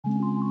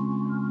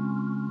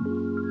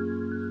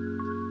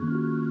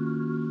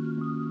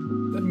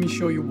me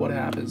show you what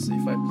happens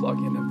if I plug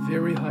in a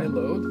very high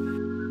load.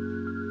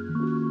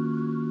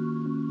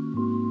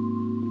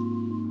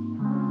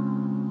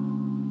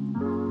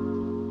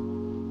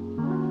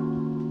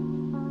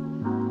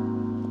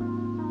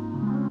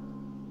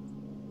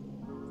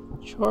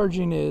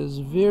 Charging is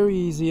very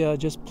easy. I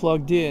just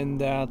plugged in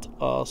that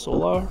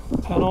solar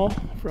panel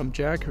from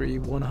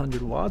Jueyue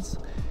 100 watts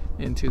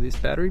into this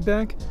battery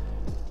bank,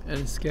 and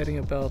it's getting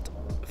about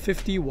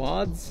 50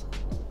 watts.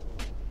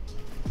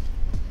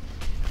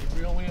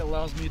 It really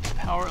allows me to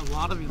power a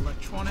lot of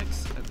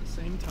electronics at the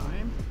same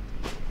time.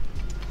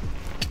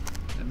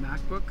 The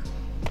MacBook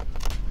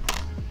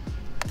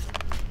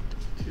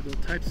to the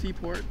Type-C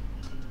port,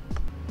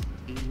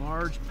 a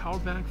large power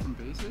bank from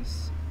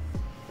Basis,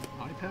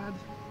 iPad,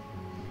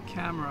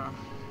 camera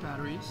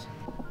batteries.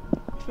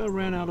 If I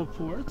ran out of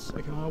ports,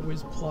 I can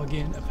always plug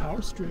in a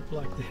power strip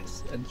like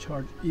this and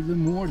charge even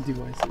more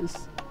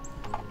devices.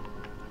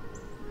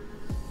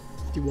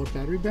 50-watt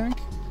battery bank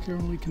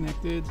currently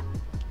connected,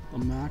 a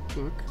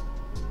MacBook,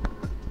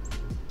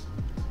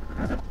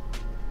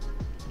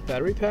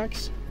 battery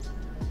packs,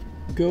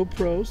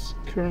 GoPros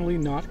currently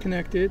not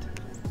connected,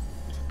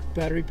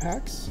 battery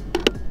packs,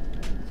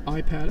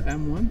 iPad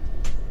M1.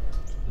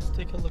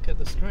 Take a look at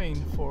the screen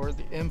for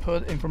the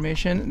input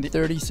information. The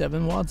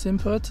 37 watts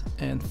input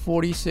and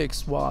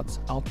 46 watts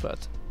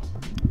output.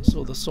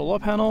 So the solar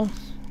panel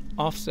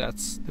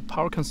offsets the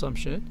power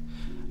consumption.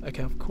 I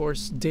can of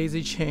course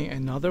daisy chain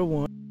another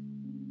one.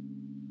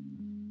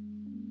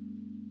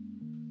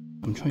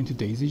 I'm trying to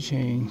daisy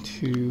chain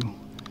to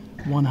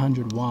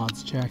 100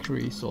 watts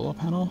Jueyue solar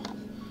panel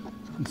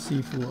and see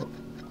if we'll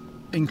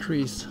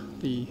increase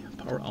the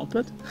power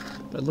output,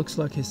 but it looks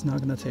like it's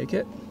not going to take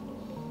it.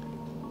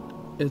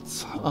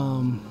 It's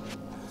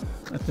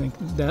I think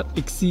that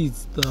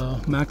exceeds the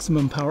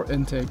maximum power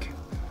intake.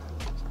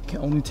 You can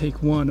only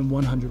take one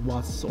 100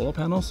 watts solar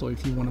panel, so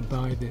if you want to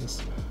buy this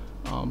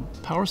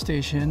power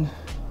station,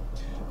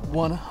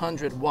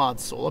 100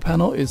 watts solar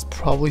panel is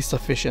probably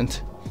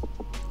sufficient.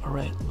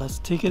 Alright, let's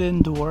take it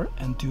indoor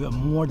and do a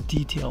more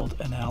detailed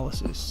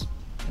analysis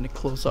and a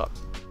close-up.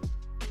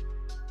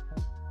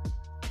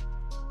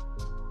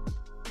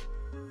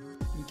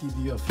 I'll give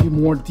you a few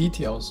more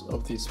details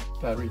of this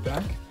battery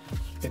pack.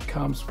 It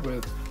comes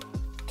with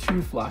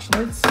two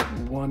flashlights.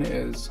 One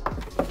is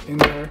in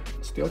there,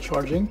 still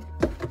charging.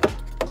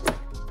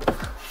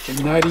 A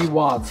 90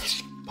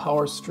 watts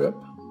power strip,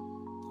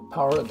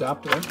 power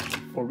adapter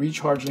for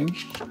recharging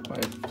by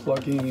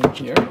plugging in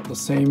here. The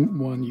same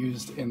one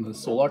used in the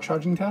solar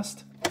charging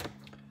test.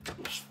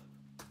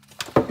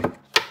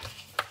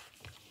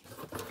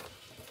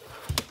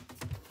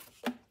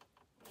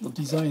 The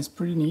design is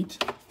pretty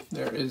neat.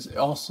 There is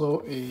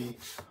also a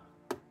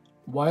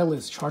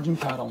wireless charging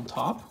pad on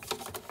top,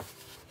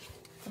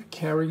 a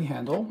carrying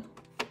handle.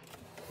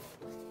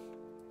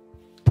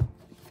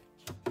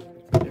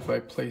 If I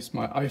place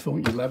my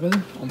iPhone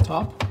 11 on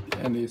top,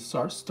 and it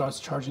starts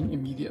charging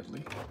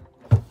immediately.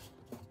 As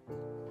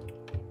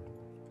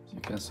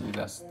you can see,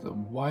 that's the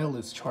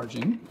wireless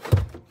charging.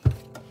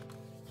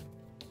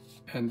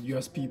 And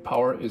USB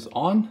power is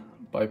on.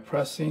 By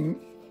pressing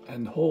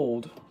and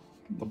hold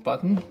the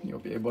button, you'll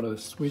be able to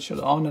switch it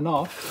on and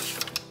off.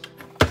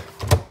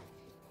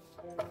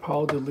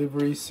 Power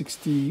delivery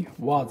 60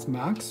 watts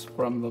max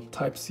from the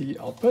Type-C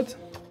output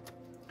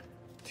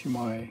to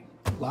my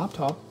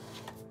laptop.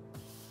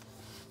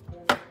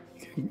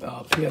 You can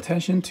pay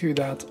attention to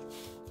that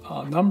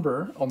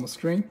number on the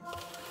screen.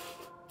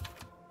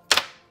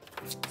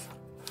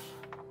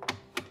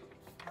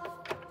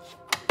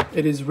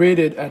 It is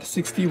rated at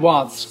 60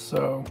 watts,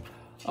 so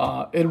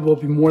it will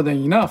be more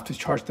than enough to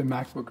charge the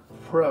MacBook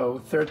Pro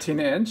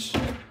 13-inch.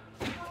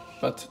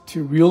 But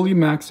to really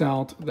max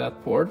out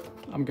that port,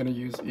 I'm going to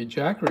use a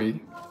Jueyue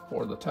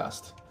for the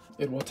test.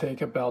 It will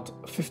take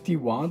about 50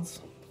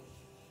 watts.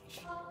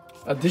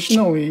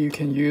 Additionally, you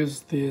can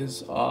use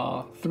these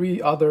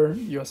three other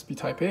USB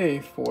Type-A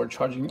for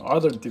charging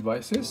other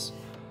devices,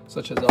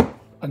 such as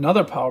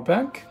another power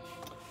bank.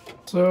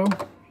 So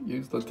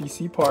use the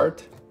DC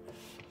part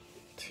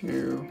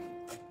to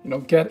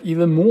get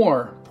even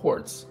more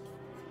ports.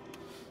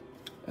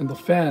 And the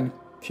fan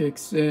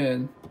kicks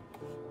in.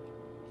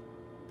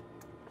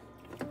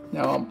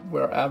 Now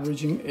we're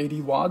averaging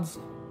 80 watts.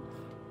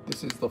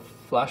 This is the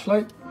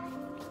flashlight,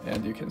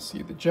 and you can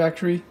see the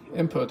Jueyue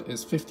input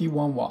is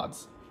 51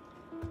 watts.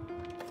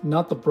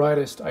 Not the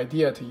brightest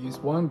idea to use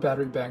one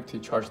battery bank to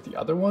charge the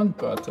other one,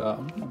 but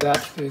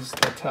that is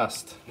the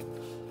test,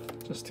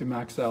 just to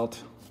max out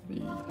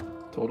the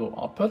total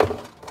output.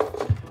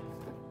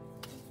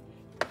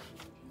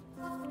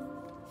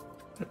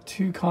 There are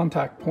two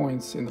contact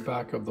points in the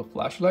back of the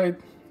flashlight,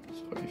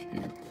 so if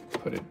you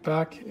put it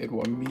back, it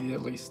will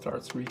immediately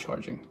starts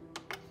recharging.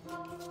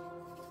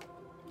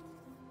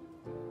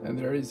 And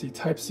there is a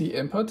Type-C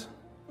input,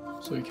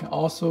 so you can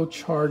also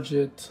charge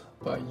it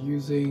by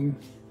using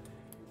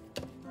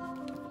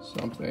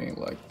something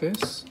like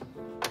this.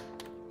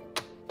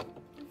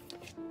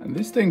 And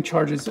this thing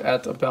charges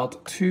at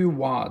about 2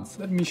 watts.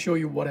 Let me show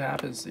you what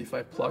happens if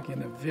I plug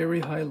in a very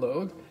high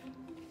load.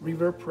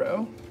 Reverb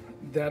Pro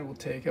that will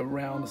take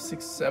around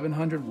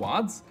 600-700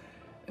 watts,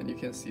 and you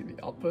can see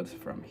the output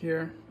from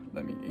here.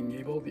 Let me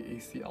enable the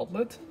AC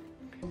outlet,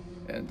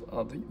 and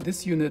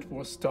this unit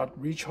will start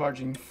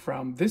recharging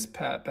from this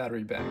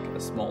battery bank, a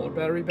smaller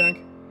battery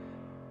bank.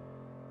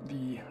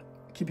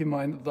 Keep in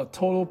mind, the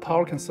total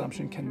power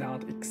consumption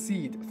cannot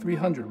exceed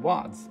 300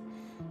 watts.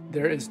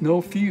 There is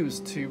no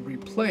fuse to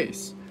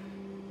replace.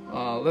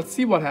 Let's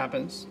see what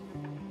happens.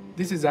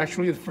 This is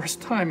actually the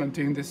first time I'm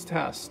doing this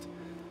test.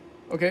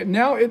 Okay,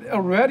 now it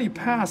already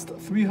passed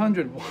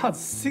 300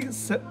 watts,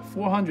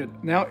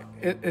 400. Now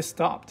it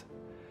stopped.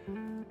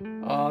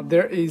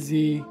 There is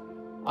the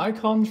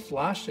icon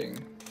flashing,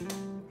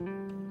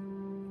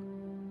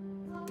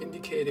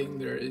 indicating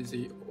there is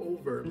a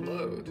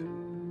overload.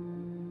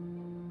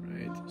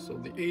 Right, so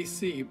the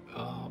AC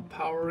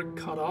power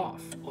cut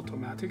off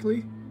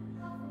automatically.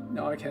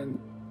 Now I can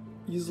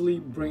easily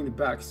bring it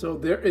back, so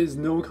there is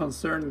no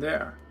concern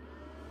there.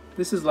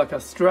 This is like a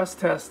stress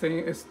testing.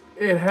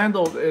 It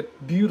handled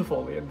it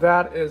beautifully.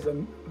 That is a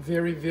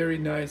very, very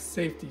nice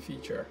safety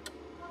feature.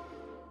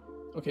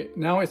 Okay,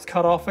 now it's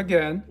cut off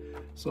again,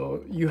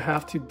 so you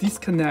have to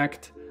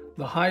disconnect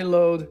the high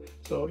load.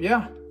 So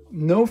yeah,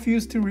 no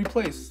fuse to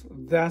replace.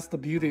 That's the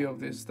beauty of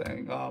this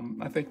thing.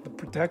 I think the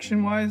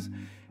protection wise,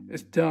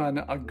 it's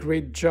done a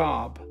great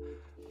job.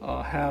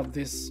 Have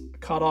this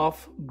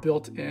cutoff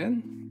built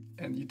in,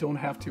 and you don't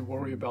have to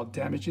worry about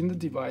damaging the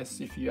device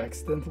if you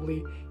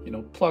accidentally,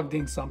 plugged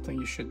in something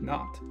you should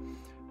not.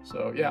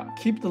 So yeah,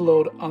 keep the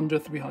load under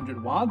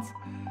 300 watts,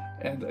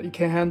 and you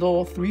can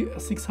handle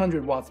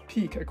 600 watts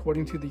peak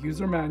according to the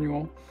user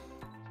manual.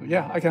 So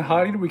yeah, I can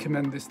highly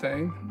recommend this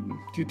thing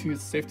due to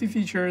its safety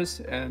features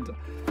and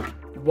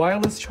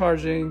wireless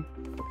charging,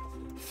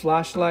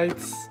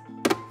 flashlights,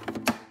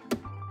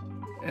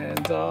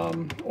 and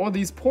all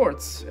these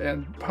ports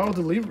and power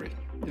delivery,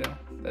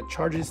 that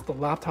charges the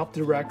laptop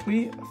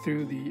directly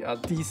through the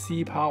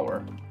DC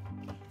power.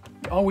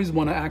 You always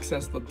want to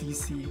access the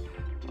DC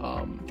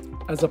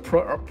as a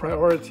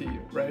priority,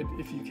 right?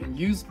 If you can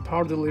use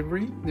power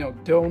delivery,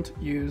 don't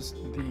use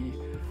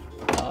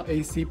the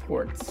AC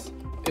ports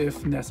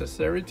if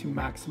necessary to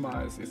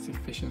maximize its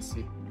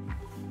efficiency.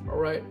 All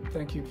right,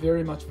 thank you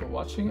very much for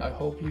watching. I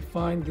hope you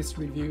find this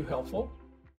review helpful.